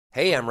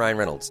Hey, I'm Ryan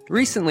Reynolds.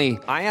 Recently,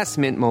 I asked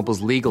Mint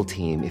Mobile's legal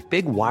team if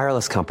big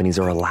wireless companies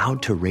are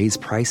allowed to raise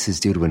prices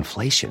due to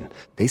inflation.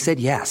 They said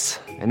yes.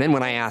 And then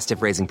when I asked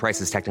if raising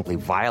prices technically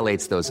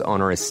violates those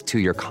onerous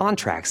two-year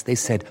contracts, they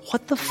said,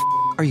 "What the f***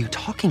 are you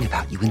talking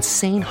about, you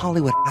insane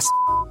Hollywood ass?"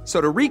 So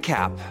to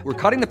recap, we're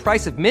cutting the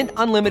price of Mint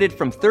Unlimited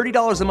from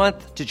 $30 a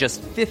month to just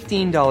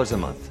 $15 a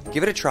month.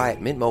 Give it a try at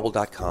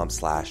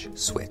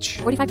mintmobile.com/switch.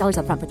 $45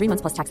 up front for 3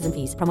 months plus taxes and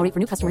fees. Promo rate for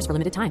new customers for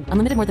limited time.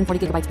 Unlimited more than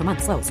 40 gigabytes per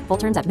month. Slows full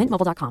terms at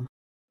mintmobile.com.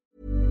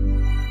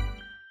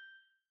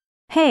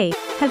 Hey,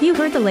 have you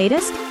heard the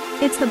latest?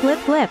 It's the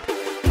Blip Blip.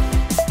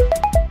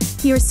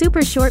 Your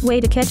super short way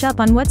to catch up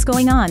on what's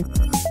going on.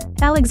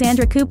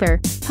 Alexandra Cooper,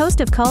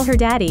 host of Call Her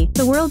Daddy,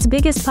 the world's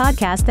biggest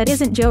podcast that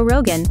isn't Joe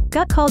Rogan,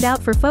 got called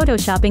out for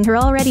photoshopping her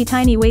already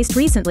tiny waist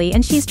recently,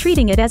 and she's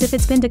treating it as if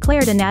it's been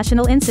declared a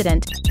national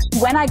incident.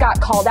 When I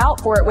got called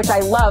out for it, which I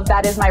love,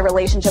 that is my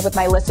relationship with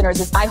my listeners,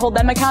 is I hold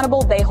them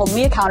accountable, they hold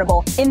me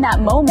accountable. In that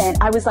moment,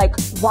 I was like,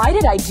 why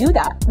did I do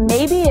that?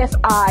 Maybe if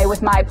I,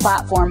 with my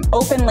platform,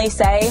 openly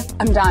say,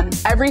 I'm done.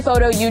 Every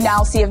photo you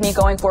now see of me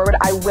going forward,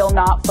 I will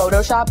not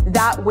Photoshop.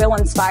 That will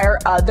inspire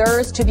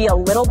others to be a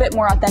little bit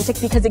more authentic,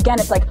 because again,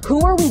 it's like,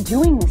 who are we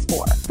doing this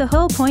for? The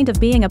whole point of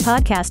being a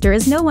podcaster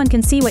is no one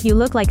can see what you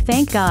look like,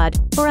 thank God.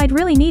 Or I'd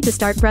really need to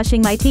start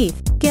brushing my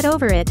teeth. Get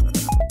over it.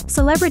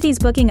 Celebrities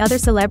booking other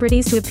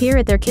celebrities to appear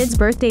at their kid's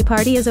birthday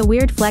party is a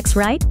weird flex,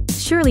 right?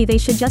 Surely they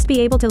should just be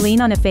able to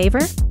lean on a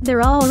favor?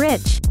 They're all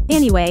rich.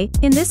 Anyway,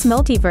 in this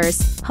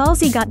multiverse,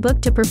 Halsey got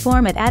booked to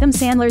perform at Adam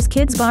Sandler's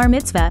kid's bar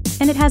mitzvah,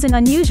 and it has an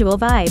unusual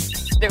vibe.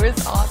 It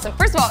was awesome.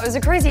 First of all, it was the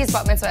craziest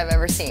bat mitzvah I've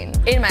ever seen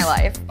in my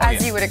life,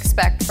 as you would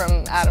expect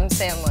from Adam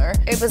Sandler.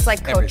 It was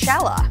like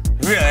Coachella.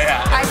 Really?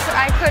 Yeah.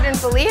 I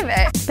couldn't believe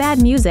it. Bad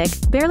music,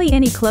 barely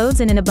any clothes,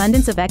 and an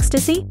abundance of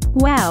ecstasy?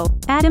 Wow,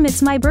 Adam,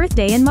 it's my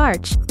birthday in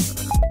March.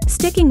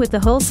 Sticking with the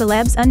whole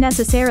celebs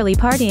unnecessarily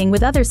partying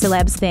with other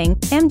celebs thing,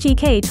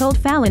 MGK told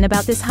Fallon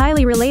about this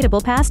highly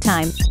relatable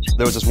pastime.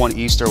 There was this one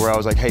Easter where I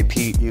was like, hey,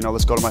 Pete,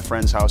 let's go to my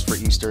friend's house for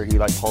Easter. He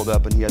pulled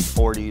up and he had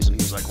 40s and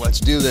he was like, let's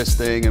do this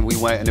thing. And we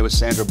went and it was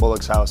Sandra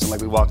Bullock's house.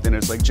 And we walked in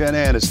and it's like Jen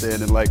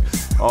Aniston and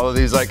all of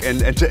these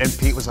and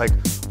Pete was like,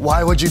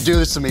 why would you do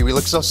this to me? We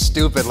look so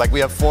stupid. We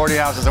have 40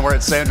 houses and we're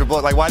at Sandra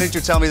Bullock. Why didn't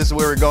you tell me this is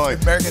where we're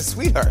going? America's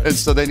sweetheart. And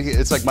so then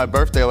it's my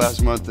birthday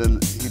last month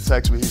and he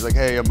texts me. He's like,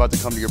 hey, I'm about to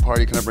come to your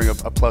party. Can I bring a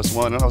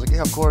 +1? And I was like,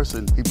 yeah, of course.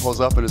 And he pulls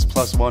up and his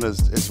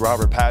 +1 is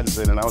Robert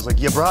Pattinson. And I was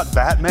like, you brought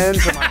Batman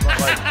to my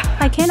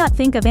I cannot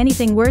think of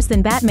anything worse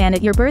than Batman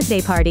at your birthday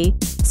party.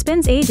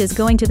 Spends ages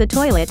going to the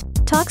toilet,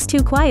 talks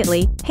too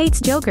quietly, hates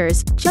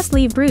jokers, just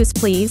leave Bruce,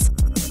 please.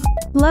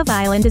 Love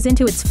Island is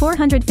into its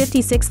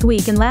 456th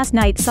week, and last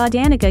night saw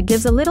Danica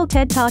gives a little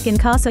TED Talk in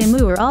Casa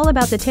Amur all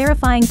about the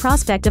terrifying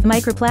prospect of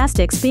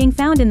microplastics being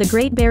found in the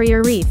Great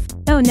Barrier Reef.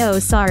 Oh no,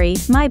 sorry,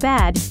 my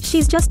bad.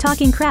 She's just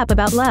talking crap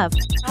about love.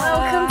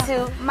 Welcome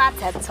to my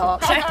TED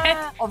Talk.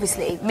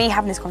 Obviously, me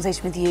having this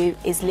conversation with you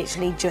is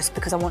literally just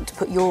because I want to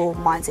put your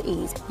minds at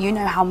ease. You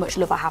know how much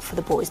love I have for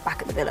the boys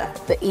back at the villa,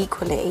 but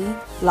equally,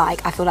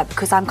 I feel like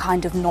because I'm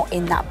kind of not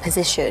in that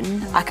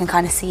position, I can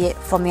kind of see it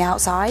from the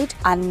outside,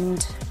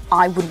 and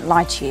I wouldn't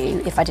lie to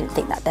you if I didn't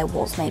think that there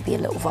was maybe a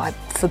little vibe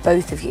for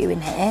both of you in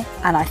here.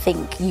 And I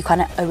think you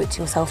kind of owe it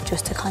to yourself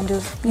just to kind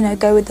of,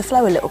 go with the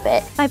flow a little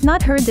bit. I've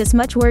not heard this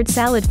much word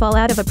salad fall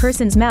out of a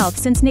person's mouth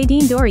since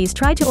Nadine Dorries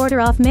tried to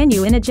order off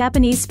menu in a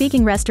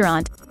Japanese-speaking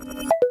restaurant.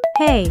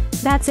 Hey,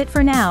 that's it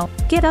for now.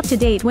 Get up to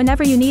date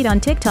whenever you need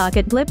on TikTok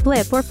at Blip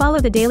Blip or follow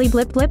the Daily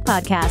Blip Blip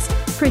podcast.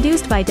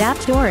 Produced by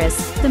Daft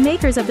Doris, the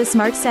makers of the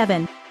Smart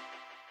 7.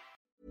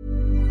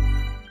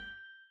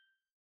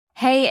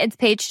 Hey, it's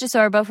Paige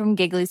DeSorbo from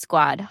Giggly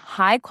Squad.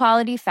 High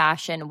quality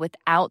fashion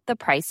without the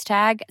price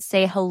tag.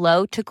 Say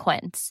hello to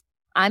Quince.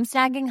 I'm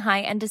snagging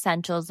high-end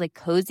essentials like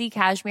cozy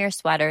cashmere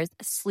sweaters,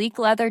 sleek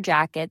leather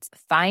jackets,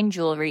 fine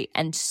jewelry,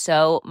 and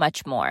so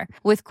much more.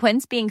 With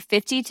Quince being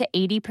 50 to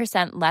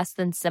 80% less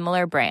than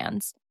similar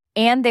brands.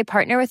 And they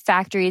partner with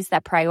factories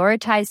that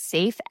prioritize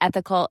safe,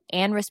 ethical,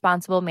 and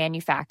responsible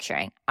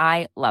manufacturing.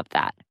 I love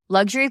that.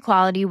 Luxury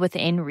quality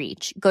within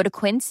reach. Go to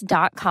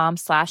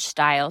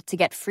quince.com/style to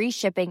get free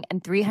shipping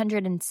and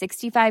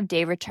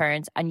 365-day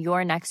returns on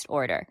your next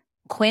order.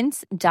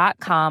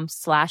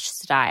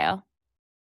 Quince.com/style.